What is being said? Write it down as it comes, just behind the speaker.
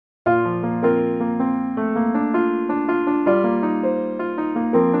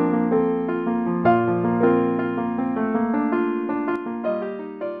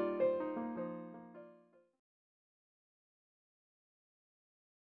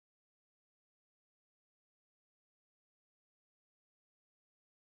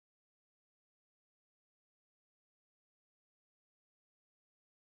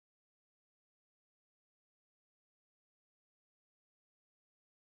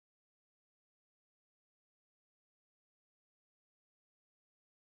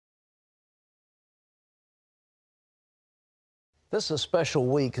This is a special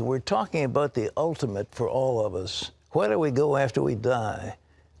week, and we're talking about the ultimate for all of us. Where do we go after we die?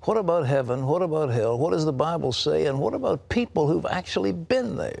 What about heaven? What about hell? What does the Bible say? And what about people who've actually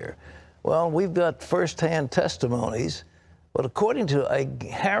been there? Well, we've got firsthand testimonies, but according to a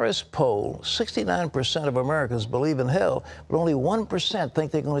Harris poll, 69% of Americans believe in hell, but only 1%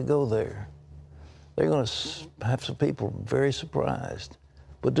 think they're going to go there. They're going to have some people very surprised.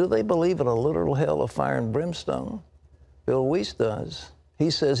 But do they believe in a literal hell of fire and brimstone? Bill Wiese does.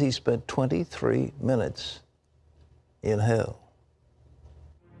 He says he spent 23 minutes in hell.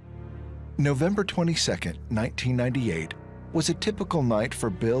 November 22nd, 1998, was a typical night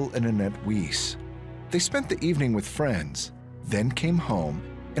for Bill and Annette Wiese. They spent the evening with friends, then came home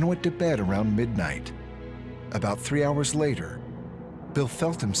and went to bed around midnight. About 3 hours later, Bill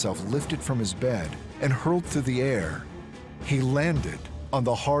felt himself lifted from his bed and hurled through the air. He landed on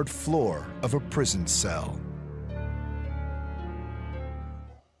the hard floor of a prison cell.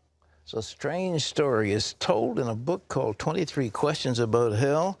 It's a strange story. It's told in a book called 23 Questions About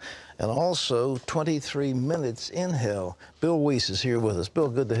Hell and also 23 Minutes in Hell. Bill Wiese is here with us. Bill,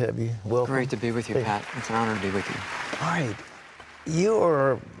 good to have you. Welcome. Great to be with you, Pat. It's an honor to be with you. All right.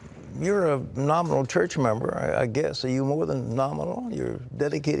 You're a nominal church member, I guess. Are you more than nominal? You're a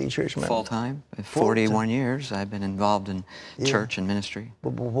dedicated church member? Full-time. 41 years I've been involved in church and ministry.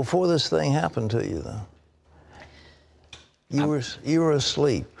 But before this thing happened to you, though, you were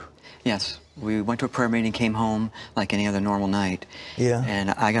asleep. Yes. We went to a prayer meeting, came home like any other normal night. Yeah.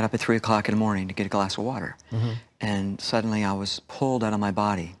 And I got up at 3 o'clock in the morning to get a glass of water. And suddenly I was pulled out of my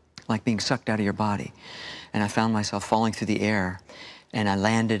body, like being sucked out of your body. And I found myself falling through the air, and I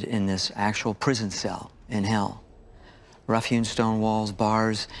landed in this actual prison cell in hell. Rough-hewn stone walls,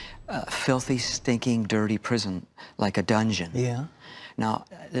 bars, filthy, stinking, dirty prison, like a dungeon. Yeah. Now,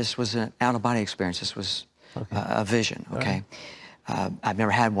 this was an out-of-body experience. This was a vision, okay? I've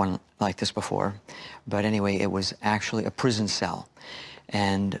never had one like this before, but anyway, it was actually a prison cell.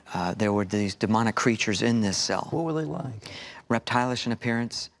 And there were these demonic creatures in this cell. What were they like? Reptilish in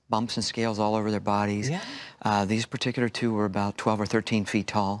appearance, bumps and scales all over their bodies. Yeah. These particular two were about 12 or 13 feet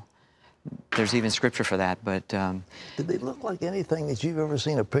tall. There's even scripture for that, but... Did they look like anything that you've ever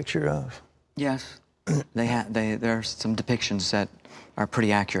seen a picture of? Yes. There are some depictions that are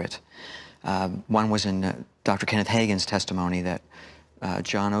pretty accurate. One was in Dr. Kenneth Hagin's testimony that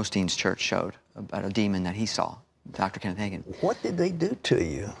John Osteen's church showed about a demon that he saw, Dr. Kenneth Hagin. What did they do to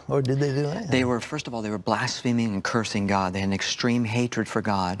you? Or did they do anything? They were, first of all, they were blaspheming and cursing God. They had an extreme hatred for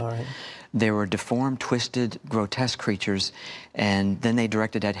God. All right. They were deformed, twisted, grotesque creatures, and then they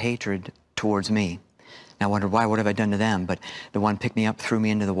directed that hatred towards me. And I wondered, why? What have I done to them? But the one picked me up, threw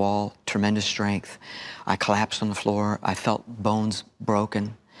me into the wall, tremendous strength. I collapsed on the floor. I felt bones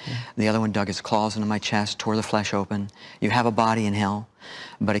broken. The other one dug his claws into my chest, tore the flesh open. You have a body in hell,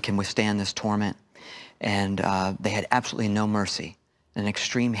 but it can withstand this torment. And they had absolutely no mercy, an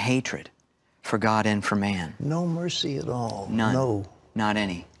extreme hatred for God and for man. No mercy at all? None. No. Not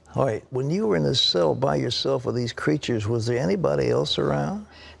any. All right. When you were in this cell by yourself with these creatures, was there anybody else around?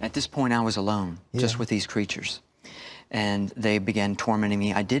 At this point, I was alone, just with these creatures. And they began tormenting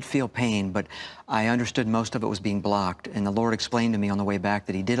me. I did feel pain, but I understood most of it was being blocked. And the Lord explained to me on the way back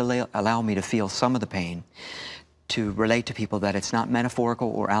that He did allow me to feel some of the pain, to relate to people that it's not metaphorical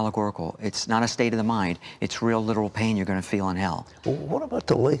or allegorical. It's not a state of the mind. It's real, literal pain you're going to feel in hell. Well, what about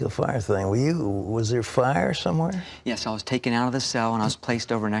the lake of fire thing? Was there fire somewhere? Yes, I was taken out of the cell and I was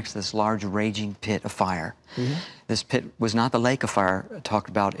placed over next to this large raging pit of fire. This pit was not the lake of fire talked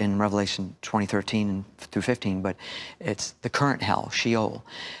about in Revelation 20:13 and through 15, but it's the current hell, Sheol.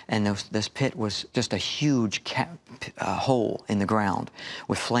 And this pit was just a huge hole in the ground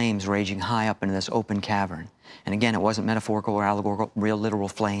with flames raging high up into this open cavern. And again, it wasn't metaphorical or allegorical, real literal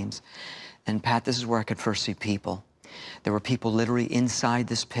flames. And Pat, this is where I could first see people. There were people literally inside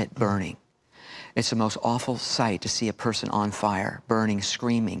this pit burning. It's the most awful sight to see a person on fire, burning,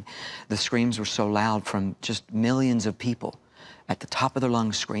 screaming. The screams were so loud from just millions of people at the top of their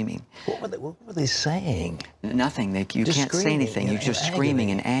lungs screaming. What were they saying? Nothing. You can't say anything. You're just screaming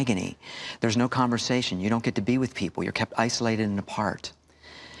in agony. There's no conversation. You don't get to be with people. You're kept isolated and apart.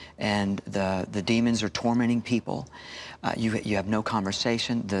 And the demons are tormenting people. You have no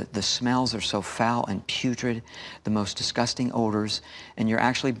conversation. The smells are so foul and putrid, the most disgusting odors, and you're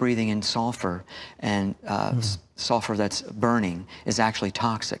actually breathing in sulfur, and sulfur that's burning is actually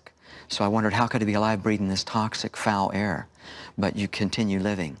toxic. So I wondered, how could it be alive breathing this toxic, foul air? But you continue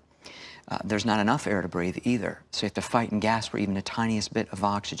living. There's not enough air to breathe either, so you have to fight and gasp for even the tiniest bit of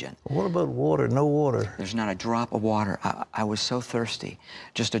oxygen. What about water? No water. There's not a drop of water. I was so thirsty.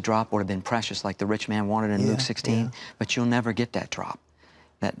 Just a drop would have been precious, like the rich man wanted in Luke 16, but you'll never get that drop.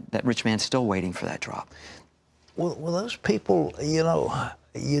 That rich man's still waiting for that drop. Well, those people, you know,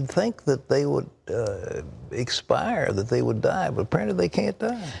 you'd think that they would expire, that they would die, but apparently they can't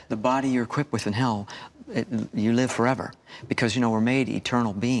die. The body you're equipped with in hell, you live forever, because, you know, we're made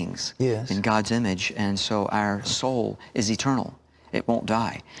eternal beings in God's image, and so our soul is eternal. It won't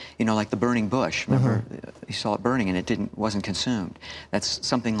die. You know, like the burning bush. Remember, you saw it burning and it wasn't consumed. That's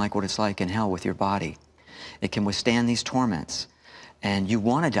something like what it's like in hell with your body. It can withstand these torments, and you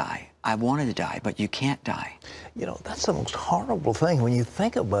want to die. I wanted to die, but you can't die. You know, that's the most horrible thing when you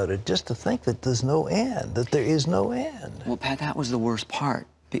think about it, just to think that there's no end, that there is no end. Well, Pat, that was the worst part.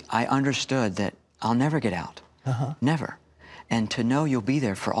 I understood that I'll never get out. Never. And to know you'll be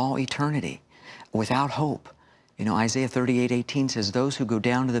there for all eternity without hope. You know, Isaiah 38:18 says, those who go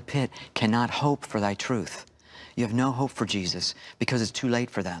down to the pit cannot hope for thy truth. You have no hope for Jesus because it's too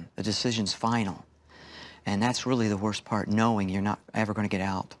late for them. The decision's final. And that's really the worst part, knowing you're not ever going to get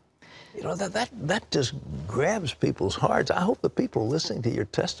out. You know, that just grabs people's hearts. I hope the people listening to your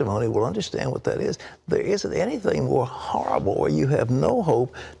testimony will understand what that is. There isn't anything more horrible where you have no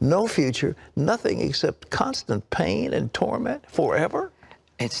hope, no future, nothing except constant pain and torment forever.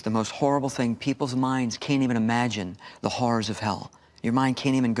 It's the most horrible thing. People's minds can't even imagine the horrors of hell. Your mind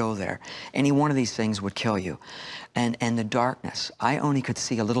can't even go there. Any one of these things would kill you. And the darkness, I only could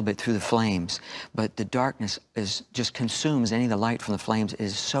see a little bit through the flames, but the darkness just consumes any of the light from the flames. It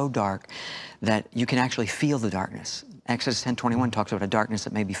is so dark that you can actually feel the darkness. Exodus 10:21 talks about a darkness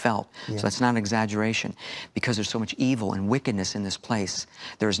that may be felt. So that's not an exaggeration, because there's so much evil and wickedness in this place.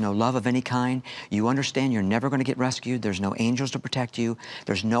 There is no love of any kind. You understand you're never going to get rescued. There's no angels to protect you.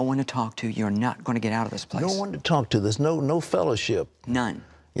 There's no one to talk to. You're not going to get out of this place. No one to talk to. There's no fellowship. None.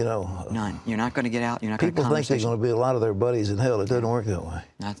 You know. None. You're not going to get out. You're not going to People think there's going to be a lot of their buddies in hell. It doesn't work that way.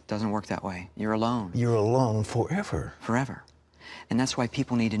 That doesn't work that way. You're alone. You're alone forever. Forever. And that's why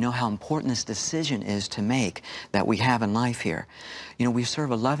people need to know how important this decision is to make that we have in life here. You know, we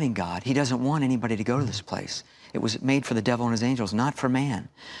serve a loving God. He doesn't want anybody to go to this place. It was made for the devil and his angels, not for man.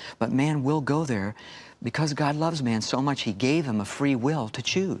 But man will go there because God loves man so much, he gave him a free will to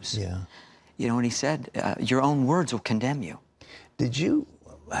choose. Yeah. You know, and he said, your own words will condemn you. Did you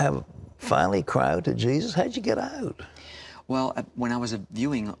finally cry out to Jesus? How'd you get out? Well, when I was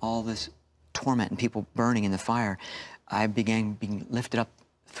viewing all this torment and people burning in the fire, I began being lifted up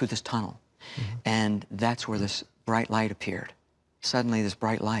through this tunnel. And that's where this bright light appeared. Suddenly, this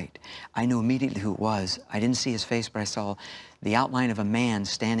bright light. I knew immediately who it was. I didn't see his face, but I saw the outline of a man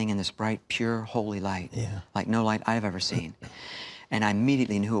standing in this bright, pure, holy light, like no light I've ever seen. And I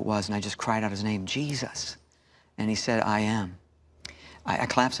immediately knew who it was, and I just cried out his name, Jesus. And he said, I am. I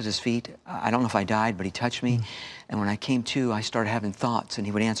collapsed at his feet. I don't know if I died, but he touched me. And when I came to, I started having thoughts, and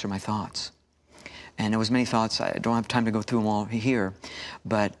he would answer my thoughts. And there was many thoughts. I don't have time to go through them all here.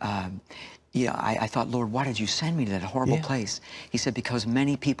 But yeah, I thought, Lord, why did you send me to that horrible place? He said, because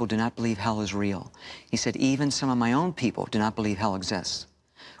many people do not believe hell is real. He said, even some of my own people do not believe hell exists.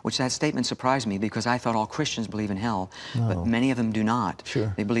 Which that statement surprised me, because I thought all Christians believe in hell, but many of them do not.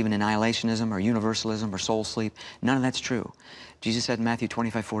 They believe in annihilationism or universalism or soul sleep. None of that's true. Jesus said in Matthew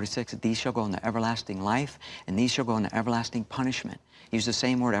 25:46 that these shall go into everlasting life, and these shall go into everlasting punishment. He used the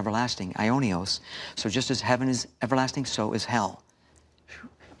same word, everlasting, aionios. So just as heaven is everlasting, so is hell.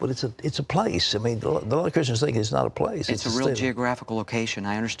 But it's a place. I mean, a lot of Christians think it's not a place. It's a real geographical location.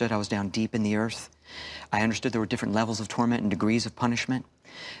 I understood I was down deep in the earth. I understood there were different levels of torment and degrees of punishment.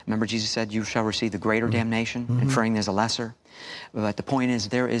 Remember, Jesus said, you shall receive the greater damnation, inferring there's a lesser. But the point is,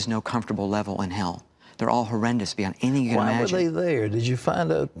 there is no comfortable level in hell. They're all horrendous beyond anything you can imagine. Why were they there? Did you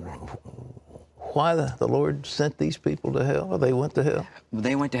find out why the Lord sent these people to hell, or they went to hell?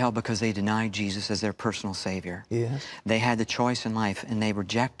 They went to hell because they denied Jesus as their personal Savior. Yes. They had the choice in life, and they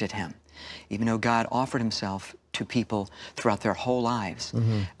rejected him. Even though God offered himself to people throughout their whole lives,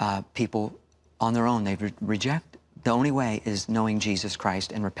 people on their own, they reject. The only way is knowing Jesus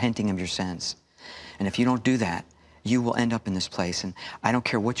Christ and repenting of your sins. And if you don't do that, you will end up in this place. And I don't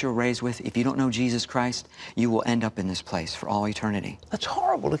care what you're raised with. If you don't know Jesus Christ, you will end up in this place for all eternity. That's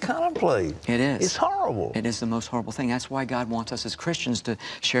horrible to contemplate. It is. It's horrible. It is the most horrible thing. That's why God wants us as Christians to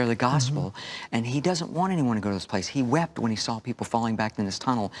share the gospel. And he doesn't want anyone to go to this place. He wept when he saw people falling back in this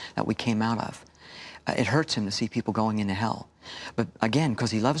tunnel that we came out of. It hurts him to see people going into hell. But again,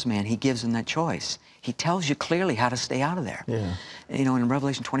 because he loves man, he gives them that choice. He tells you clearly how to stay out of there. Yeah. You know, in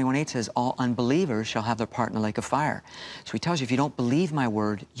Revelation 21:8 says, all unbelievers shall have their part in the lake of fire. So he tells you, if you don't believe my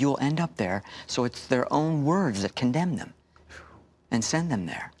word, you'll end up there. So it's their own words that condemn them and send them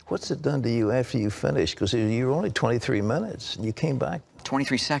there. What's it done to you after you finished? Because you were only 23 minutes, and you came back.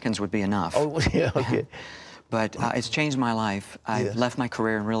 23 seconds would be enough. Oh, yeah, okay. But it's changed my life. I've Yes. left my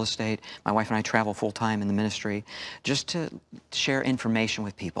career in real estate. My wife and I travel full-time in the ministry just to share information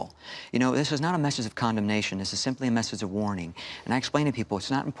with people. You know, this is not a message of condemnation. This is simply a message of warning. And I explain to people,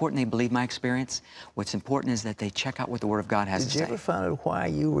 it's not important they believe my experience. What's important is that they check out what the Word of God has to Did you say. ever find out why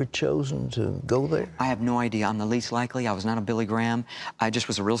you were chosen to go there? I have no idea. I'm the least likely. I was not a Billy Graham. I just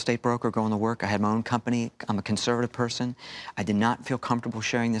was a real estate broker going to work. I had my own company. I'm a conservative person. I did not feel comfortable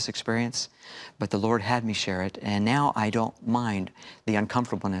sharing this experience, but the Lord had me share it. And now I don't mind the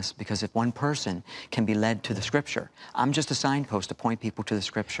uncomfortableness, because if one person can be led to the Scripture, I'm just a signpost to point people to the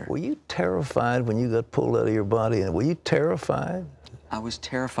Scripture. Were you terrified when you got pulled out of your body? And were you terrified? I was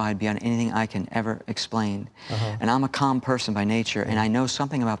terrified beyond anything I can ever explain. And I'm a calm person by nature, and I know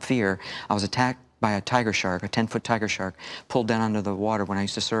something about fear. I was attacked by a tiger shark, a 10-foot tiger shark, pulled down under the water when I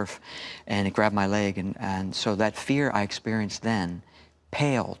used to surf, and it grabbed my leg. And so that fear I experienced then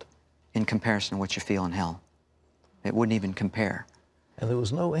paled in comparison to what you feel in hell. It wouldn't even compare. And there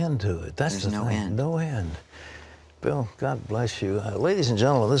was no end to it. That's There's the no thing. end. No end. Bill, God bless you. Ladies and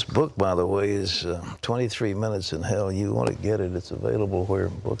gentlemen, this book, by the way, is 23 Minutes in Hell. You want to get it. It's available where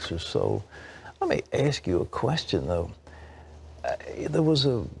books are sold. Let me ask you a question, though. There was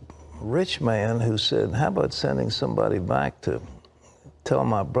a rich man who said, how about sending somebody back to tell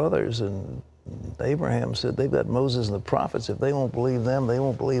my brothers? And Abraham said, they've got Moses and the prophets. If they won't believe them, they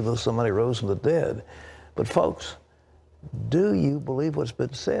won't believe that somebody rose from the dead. But folks, do you believe what's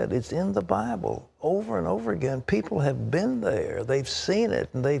been said? It's in the Bible over and over again. People have been there. They've seen it,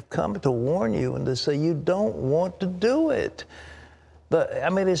 and they've come to warn you and to say you don't want to do it. I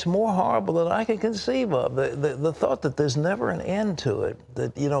mean, it's more horrible than I can conceive of. The thought that there's never an end to it,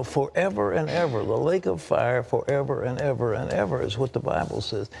 that, you know, forever and ever, the lake of fire forever and ever and ever is what the Bible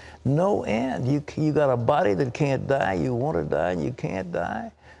says. No end. You got a body that can't die. You want to die, and you can't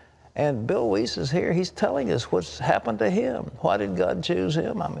die. And Bill Wiese is here. He's telling us what's happened to him. Why did God choose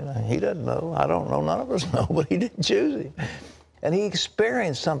him? I mean, he doesn't know. I don't know. None of us know, but he didn't choose him. And he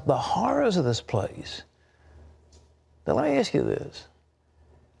experienced the horrors of this place. Now, let me ask you this.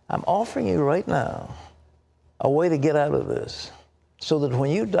 I'm offering you right now a way to get out of this, so that when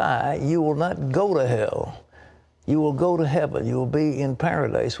you die, you will not go to hell. You will go to heaven. You will be in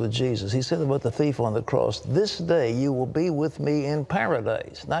paradise with Jesus. He said about the thief on the cross, this day you will be with me in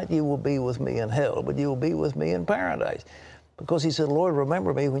paradise. Not you will be with me in hell, but you will be with me in paradise. Because he said, Lord,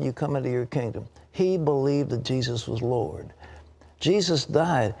 remember me when you come into your kingdom. He believed that Jesus was Lord. Jesus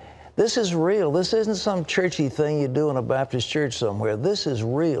died. This is real. This isn't some churchy thing you do in a Baptist church somewhere. This is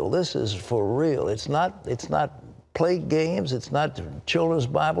real. This is for real. It's not play games. It's not children's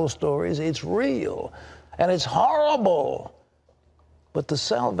Bible stories. It's real. And it's horrible. But the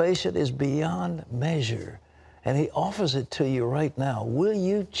salvation is beyond measure. And he offers it to you right now. Will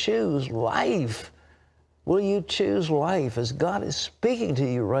you choose life? Will you choose life as God is speaking to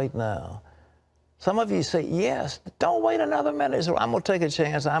you right now? Some of you say, yes, don't wait another minute. So I'm going to take a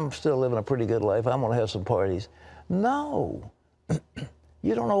chance. I'm still living a pretty good life. I'm going to have some parties. No.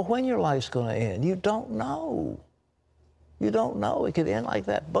 You don't know when your life's going to end. You don't know. You don't know. It could end like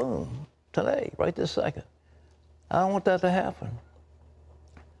that. Boom. Today, right this second. I don't want that to happen.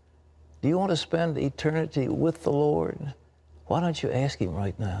 Do you want to spend eternity with the Lord? Why don't you ask him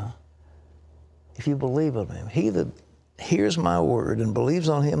right now? If you believe in him, he that hears my word and believes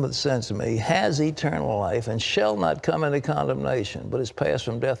on him that sends me has eternal life and shall not come into condemnation, but is passed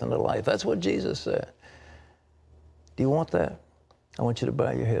from death into life. That's what Jesus said. Do you want that? I want you to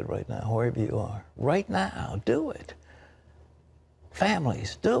bow your head right now, wherever you are. Right now, do it.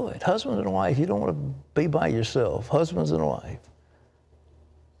 Families, do it. Husband and wife, you don't want to be by yourself. Husbands and wife.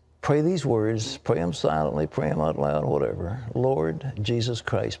 Pray these words. Pray them silently, pray them out loud, whatever. Lord Jesus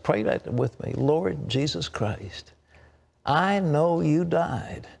Christ. Pray that with me. Lord Jesus Christ, I know you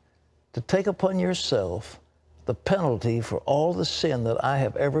died to take upon yourself the penalty for all the sin that I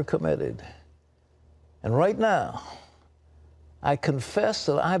have ever committed. And right now, I confess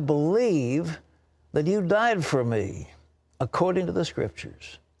that I believe that you died for me according to the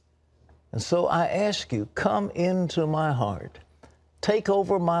Scriptures. And so I ask you, come into my heart. Take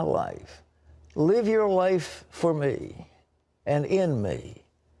over my life. Live your life for me and in me.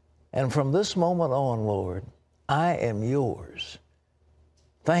 And from this moment on, Lord, I am yours.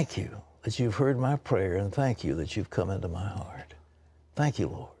 Thank you that you've heard my prayer, and thank you that you've come into my heart. Thank you,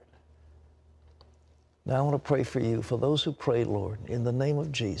 Lord. Now I want to pray for you, for those who prayed, Lord, in the name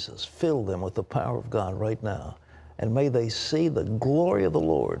of Jesus. Fill them with the power of God right now, and may they see the glory of the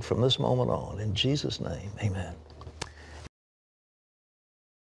Lord from this moment on. In Jesus' name, amen.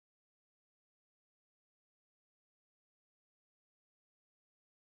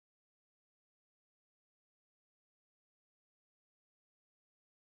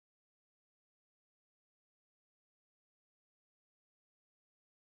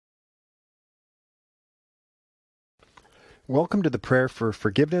 Welcome to the prayer for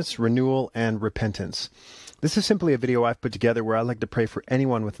forgiveness, renewal, and repentance. This is simply a video I've put together where I like to pray for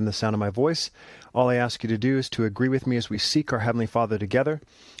anyone within the sound of my voice. All I ask you to do is to agree with me as we seek our Heavenly Father together.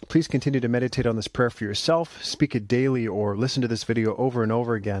 Please continue to meditate on this prayer for yourself, speak it daily, or listen to this video over and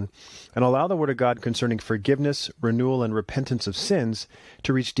over again, and allow the Word of God concerning forgiveness, renewal, and repentance of sins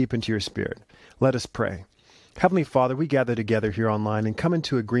to reach deep into your spirit. Let us pray. Heavenly Father, we gather together here online and come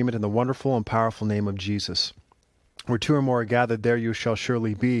into agreement in the wonderful and powerful name of Jesus. Where two or more are gathered, there you shall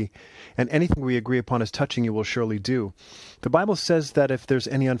surely be, and anything we agree upon as touching you will surely do. The Bible says that if there's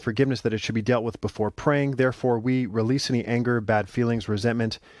any unforgiveness, that it should be dealt with before praying. Therefore, we release any anger, bad feelings,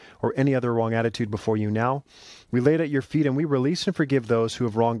 resentment, or any other wrong attitude before you now. We lay it at your feet, and we release and forgive those who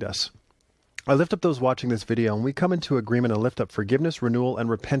have wronged us. I lift up those watching this video, and we come into agreement and lift up forgiveness, renewal,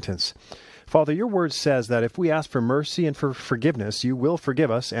 and repentance. Father, your word says that if we ask for mercy and for forgiveness, you will forgive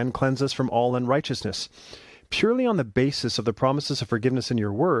us and cleanse us from all unrighteousness. Purely on the basis of the promises of forgiveness in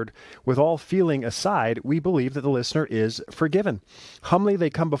your word, with all feeling aside, we believe that the listener is forgiven. Humbly they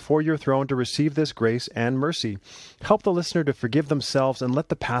come before your throne to receive this grace and mercy. Help the listener to forgive themselves and let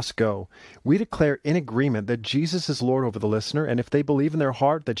the past go. We declare in agreement that Jesus is Lord over the listener, and if they believe in their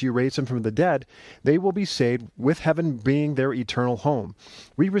heart that you raised him from the dead, they will be saved, with heaven being their eternal home.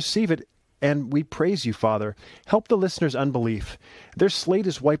 We receive it, and we praise you, Father. Help the listener's unbelief. Their slate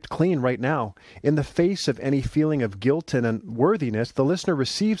is wiped clean right now. In the face of any feeling of guilt and unworthiness, the listener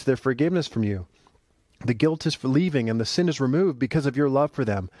receives their forgiveness from you. The guilt is for leaving, and the sin is removed because of your love for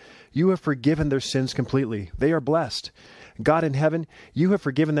them. You have forgiven their sins completely. They are blessed. God in heaven, you have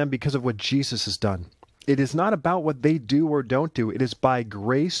forgiven them because of what Jesus has done. It is not about what they do or don't do. It is by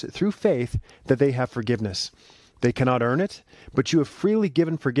grace through faith that they have forgiveness. They cannot earn it, but you have freely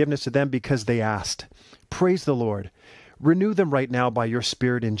given forgiveness to them because they asked. Praise the Lord. Renew them right now by your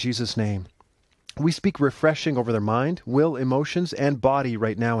Spirit in Jesus' name. We speak refreshing over their mind, will, emotions, and body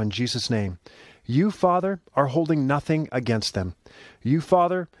right now in Jesus' name. You, Father, are holding nothing against them. You,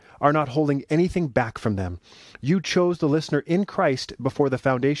 Father, are not holding anything back from them. You chose the listener in Christ before the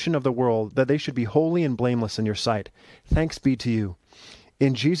foundation of the world that they should be holy and blameless in your sight. Thanks be to you.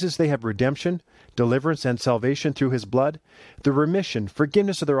 In Jesus they have redemption, deliverance, and salvation through his blood, the remission,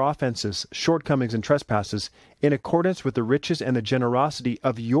 forgiveness of their offenses, shortcomings, and trespasses, in accordance with the riches and the generosity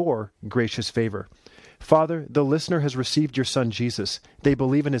of your gracious favor. Father, the listener has received your Son Jesus. They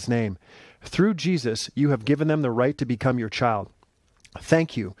believe in his name. Through Jesus, you have given them the right to become your child.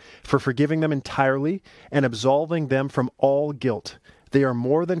 Thank you for forgiving them entirely and absolving them from all guilt. They are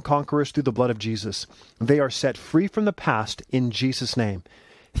more than conquerors through the blood of Jesus. They are set free from the past in Jesus' name.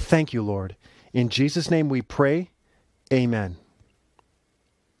 Thank you, Lord. In Jesus' name we pray. Amen.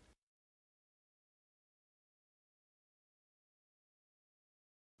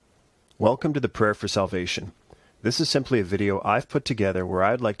 Welcome to the Prayer for Salvation. This is simply a video I've put together where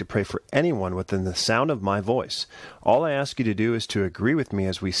I'd like to pray for anyone within the sound of my voice. All I ask you to do is to agree with me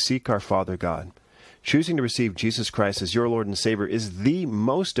as we seek our Father God. Choosing to receive Jesus Christ as your Lord and Savior is the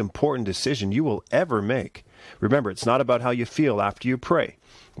most important decision you will ever make. Remember, it's not about how you feel after you pray.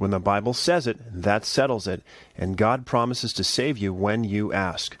 When the Bible says it, that settles it, and God promises to save you when you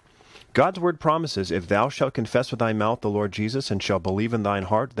ask. God's word promises, if thou shalt confess with thy mouth the Lord Jesus, and shalt believe in thine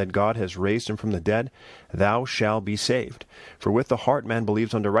heart that God has raised him from the dead, thou shalt be saved. For with the heart man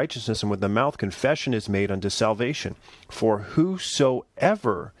believes unto righteousness, and with the mouth confession is made unto salvation. For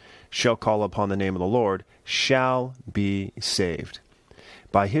whosoever shall call upon the name of the Lord shall be saved.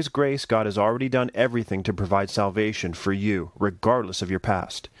 By his grace, God has already done everything to provide salvation for you, regardless of your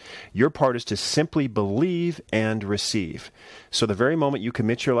past. Your part is to simply believe and receive. So the very moment you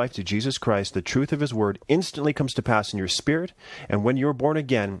commit your life to Jesus Christ, the truth of his word instantly comes to pass in your spirit, and when you're born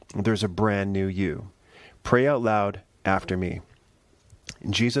again, there's a brand new you. Pray out loud after me.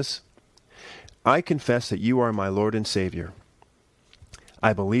 Jesus, I confess that you are my Lord and Savior.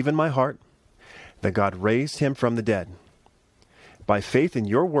 I believe in my heart that God raised him from the dead. By faith in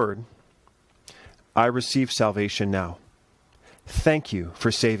your word, I receive salvation now. Thank you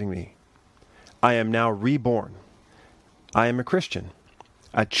for saving me. I am now reborn. I am a Christian.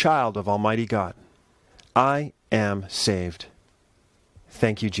 a child of Almighty God. I am saved.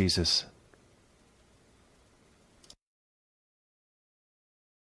 Thank you, Jesus.